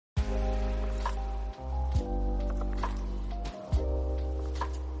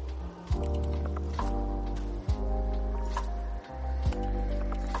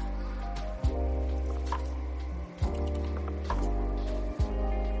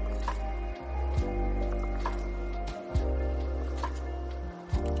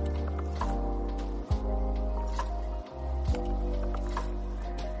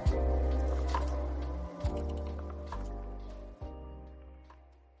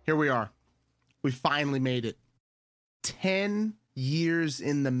Here we are. We finally made it. 10 years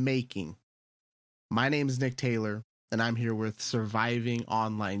in the making. My name is Nick Taylor, and I'm here with Surviving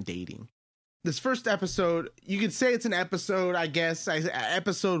Online Dating. This first episode, you could say it's an episode, I guess.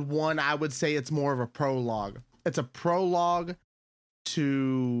 Episode 1, I would say it's more of a prologue. It's a prologue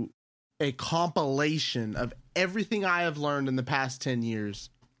to a compilation of everything I have learned in the past 10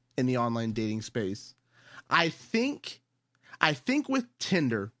 years in the online dating space. I think with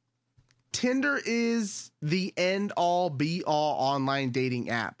Tinder is the end-all, be-all online dating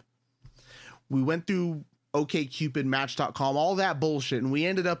app. We went through OkCupid, Match.com, all that bullshit, and we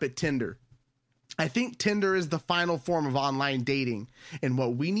ended up at Tinder. I think Tinder is the final form of online dating, and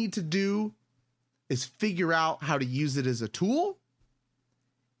what we need to do is figure out how to use it as a tool,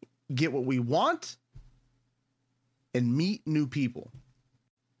 get what we want, and meet new people.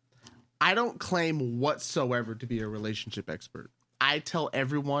 I don't claim whatsoever to be a relationship expert. I tell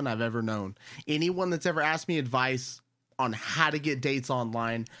everyone I've ever known, anyone that's ever asked me advice on how to get dates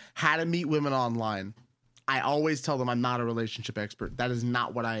online, how to meet women online, I always tell them I'm not a relationship expert. That is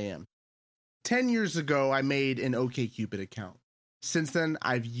not what I am. 10 years ago, I made an OkCupid account. Since then,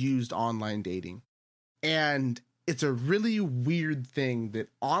 I've used online dating. And it's a really weird thing that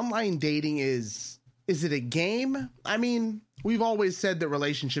online dating is it a game? I mean, we've always said that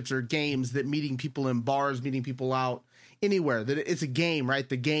relationships are games, that meeting people in bars, meeting people out anywhere, that it's a game, right?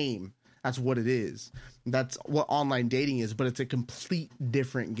 The game. That's what it is. That's what online dating is, but it's a complete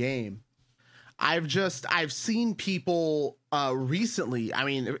different game. I've seen people recently, I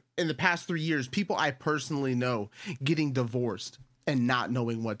mean, in the past 3 years, people I personally know getting divorced and not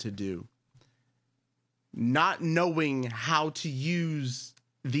knowing what to do. Not knowing how to use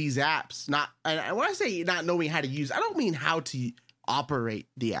these apps. And when I say not knowing how to use, I don't mean how to operate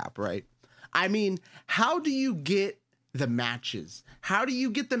the app, right? I mean, how do you get the matches? How do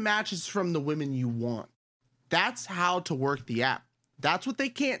you get the matches from the women you want? That's how to work the app. That's what they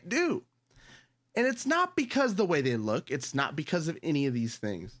can't do. And it's not because the way they look. It's not because of any of these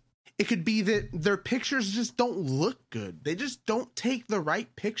things. It could be that their pictures just don't look good. They just don't take the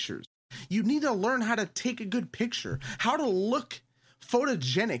right pictures. You need to learn how to take a good picture, how to look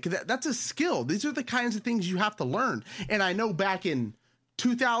photogenic. That's a skill. These are the kinds of things you have to learn. And I know back in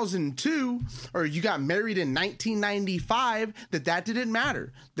 2002, or you got married in 1995, that didn't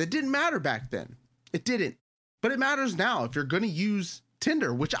matter. That didn't matter back then. It didn't. But it matters now if you're going to use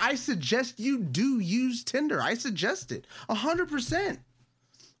Tinder, which I suggest you do use Tinder. I suggest it 100%.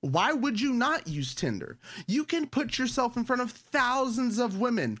 Why would you not use Tinder? You can put yourself in front of thousands of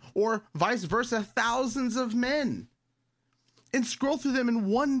women, or vice versa, thousands of men, and scroll through them in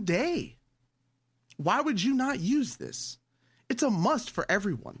one day. Why would you not use this? It's a must for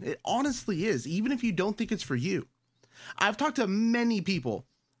everyone. It honestly is, even if you don't think it's for you. I've talked to many people,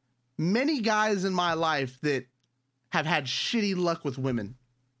 many guys in my life that have had shitty luck with women.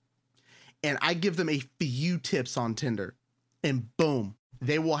 And I give them a few tips on Tinder, and boom,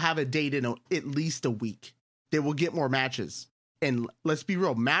 they will have a date in at least a week. They will get more matches. And let's be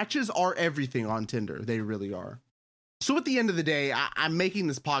real, matches are everything on Tinder. They really are. So at the end of the day, I'm making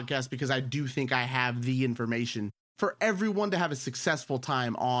this podcast because I do think I have the information for everyone to have a successful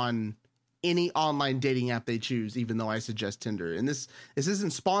time on any online dating app they choose, even though I suggest Tinder. And this isn't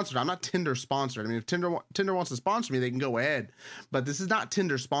sponsored. I'm not Tinder sponsored. I mean, if Tinder wants to sponsor me, they can go ahead. But this is not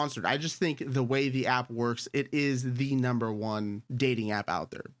Tinder sponsored. I just think the way the app works, it is the number one dating app out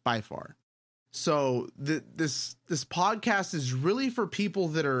there by far. So this podcast is really for people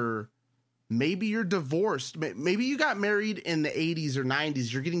that are, maybe you're divorced. Maybe you got married in the 80s or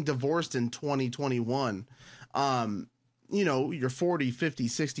 90s. You're getting divorced in 2021. You know, you're 40, 50,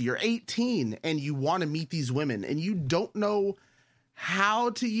 60, you're 18 and you want to meet these women and you don't know how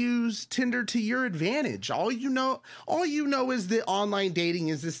to use Tinder to your advantage. All you know is that online dating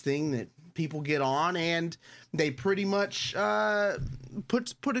is this thing that people get on and they pretty much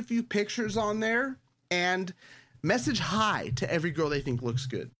put a few pictures on there and message hi to every girl they think looks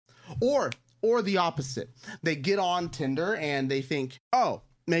good. Or the opposite. They get on Tinder and they think, oh,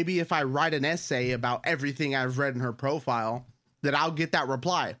 maybe if I write an essay about everything I've read in her profile, that I'll get that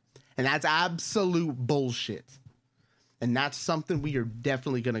reply. And that's absolute bullshit. And that's something we are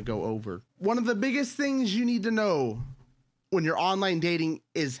definitely going to go over. One of the biggest things you need to know when you're online dating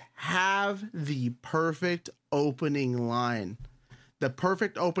is have the perfect opening line. The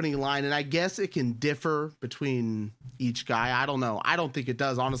perfect opening line. And I guess it can differ between each guy. I don't know. I don't think it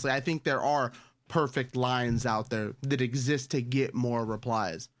does. Honestly, I think there are perfect lines out there that exist to get more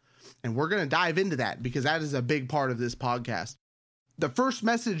replies. And we're going to dive into that because that is a big part of this podcast. The first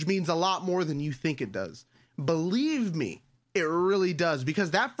message means a lot more than you think it does. Believe me, It really does,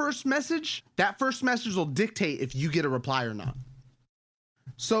 because that first message will dictate if you get a reply or not.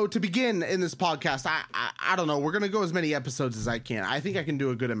 So to begin in this podcast, I don't know. We're going to go as many episodes as I can. I think I can do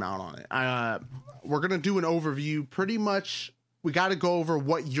a good amount on it. We're going to do an overview. Pretty much, we got to go over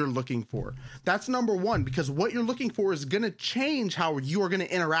what you're looking for. That's number one, because what you're looking for is going to change how you are going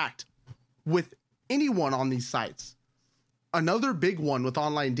to interact with anyone on these sites. Another big one with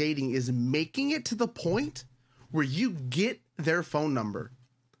online dating is making it to the point where you get their phone number.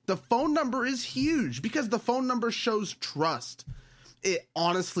 The phone number is huge because the phone number shows trust. It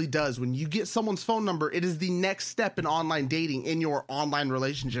honestly does. When you get someone's phone number, it is the next step in online dating, in your online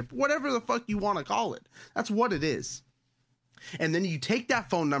relationship, whatever the fuck you want to call it. That's what it is. And then you take that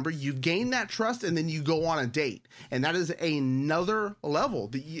phone number, you gain that trust, and then you go on a date. And that is another level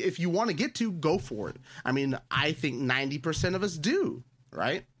that if you want to get to, go for it. I mean, I think 90% of us do,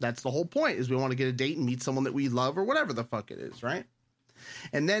 right? That's the whole point, is we want to get a date and meet someone that we love or whatever the fuck it is, right?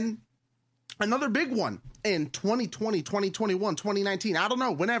 And then another big one in 2020, 2021, 2019, I don't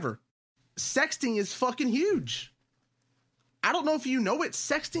know, whenever. Sexting is fucking huge. I don't know if you know it,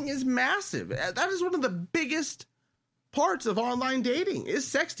 sexting is massive. That is one of the biggest parts of online dating, is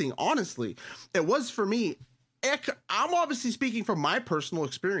sexting, honestly. It was for me. I'm obviously speaking from my personal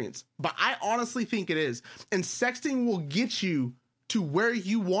experience, but I honestly think it is. And sexting will get you to where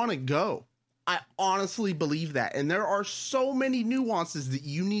you want to go. I honestly believe that. And there are so many nuances that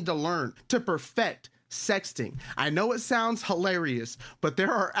you need to learn to perfect sexting. I know it sounds hilarious, but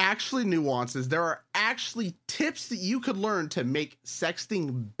there are actually nuances. There are actually tips that you could learn to make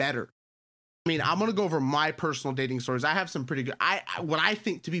sexting better. I mean, I'm going to go over my personal dating stories. I have some pretty good, what I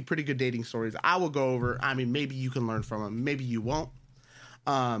think to be pretty good dating stories. I will go over. I mean, maybe you can learn from them. Maybe you won't.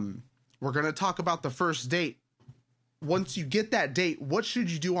 We're going to talk about the first date. Once you get that date, what should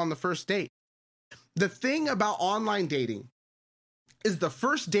you do on the first date? The thing about online dating is the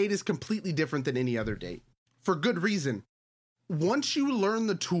first date is completely different than any other date, for good reason. Once you learn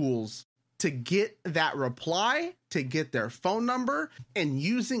the tools to get that reply, to get their phone number, and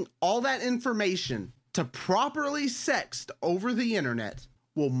using all that information to properly sext over the internet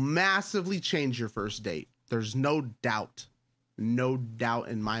will massively change your first date. There's no doubt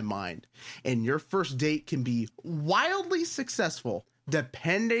in my mind. And your first date can be wildly successful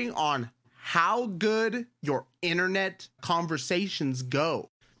depending on how good your internet conversations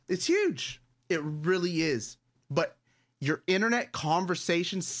go. It's huge. It really is. But your internet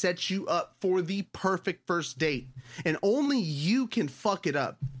conversation sets you up for the perfect first date. And only you can fuck it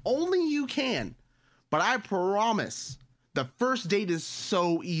up. Only you can. But I promise, the first date is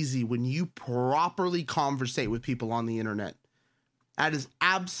so easy when you properly conversate with people on the internet. That is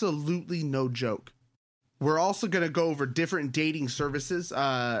absolutely no joke. We're also going to go over different dating services.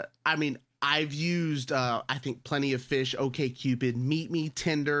 I've used, I think, Plenty of Fish, OkCupid, Meet Me,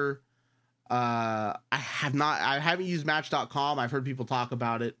 Tinder. I haven't used Match.com. I've heard people talk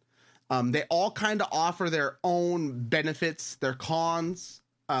about it. They all kind of offer their own benefits, their cons.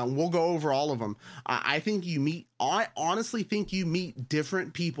 We'll go over all of them. I honestly think you meet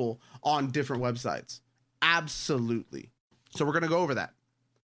different people on different websites. Absolutely. So we're going to go over that.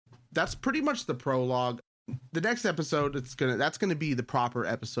 That's pretty much the prologue. The next episode, that's going to be the proper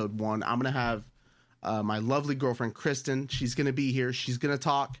episode 1. I'm going to have my lovely girlfriend, Kristen. She's going to be here. She's going to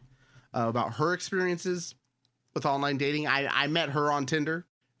talk about her experiences with online dating. I met her on Tinder.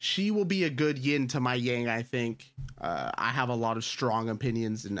 She will be a good yin to my yang, I think. I have a lot of strong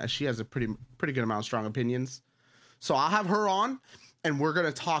opinions, and she has a pretty good amount of strong opinions. So I'll have her on, and we're going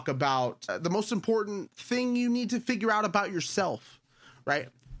to talk about the most important thing you need to figure out about yourself, right?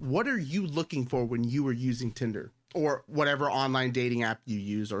 What are you looking for when you are using Tinder or whatever online dating app you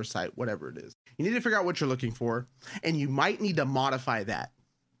use or site, whatever it is? You need to figure out what you're looking for, and you might need to modify that.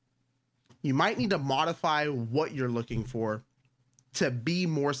 You might need to modify what you're looking for to be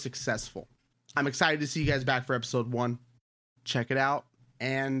more successful. I'm excited to see you guys back for episode 1. Check it out.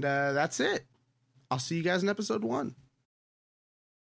 And that's it. I'll see you guys in episode 1.